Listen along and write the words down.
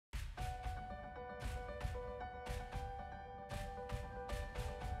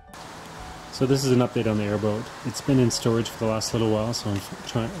So this is an update on the airboat. It's been in storage for the last little while, so I'm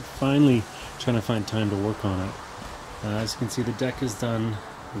finally trying to find time to work on it. As you can see, the deck is done.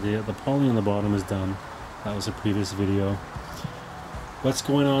 The poly on the bottom is done. That was a previous video. What's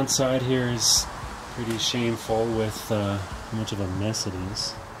going on inside here is pretty shameful with how much of a mess it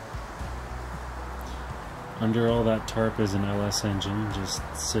is. Under all that tarp is an LS engine just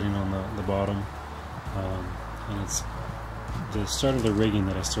sitting on the bottom, and it's the start of the rigging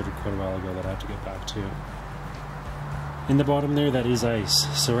that I started quite a while ago that I have to get back to. In the bottom there, that is ice.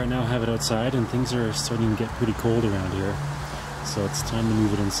 So right now I have it outside and things are starting to get pretty cold around here. So it's time to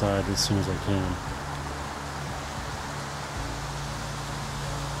move it inside as soon as I can.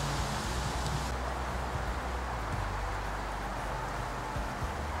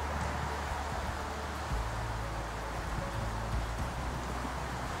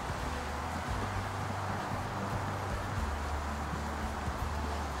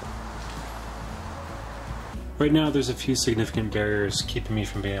 Right now there's a few significant barriers keeping me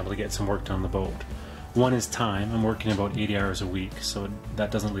from being able to get some work done on the boat. One is time. I'm working about 80 hours a week, so that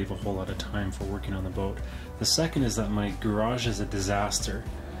doesn't leave a whole lot of time for working on the boat. The second is that my garage is a disaster,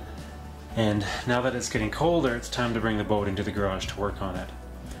 and now that it's getting colder, it's time to bring the boat into the garage to work on it.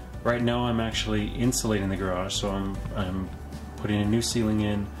 Right now I'm actually insulating the garage, so I'm putting a new ceiling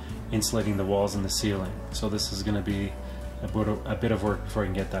in, insulating the walls and the ceiling. So this is going to be a bit of work before I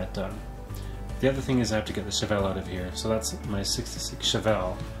can get that done. The other thing is I have to get the Chevelle out of here. So that's my 66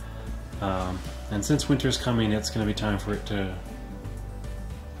 Chevelle. And since winter's coming, it's going to be time for it to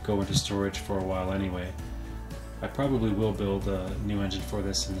go into storage for a while anyway. I probably will build a new engine for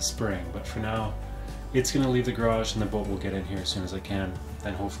this in the spring, but for now, it's going to leave the garage and the boat will get in here as soon as I can,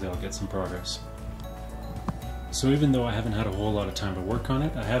 and hopefully I'll get some progress. So even though I haven't had a whole lot of time to work on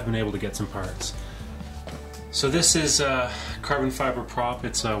it, I have been able to get some parts. So this is a carbon fiber prop.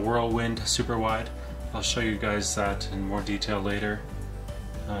 It's a Whirlwind super wide. I'll show you guys that in more detail later.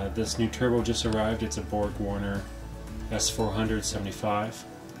 This new turbo just arrived. It's a Borg Warner S400 75.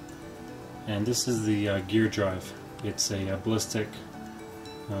 And this is the gear drive. It's a ballistic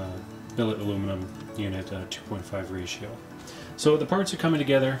billet aluminum unit, 2.5 ratio. So the parts are coming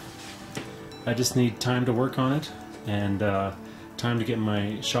together. I just need time to work on it and time to get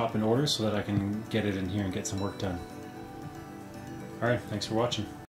my shop in order so that I can get it in here and get some work done. Alright, thanks for watching.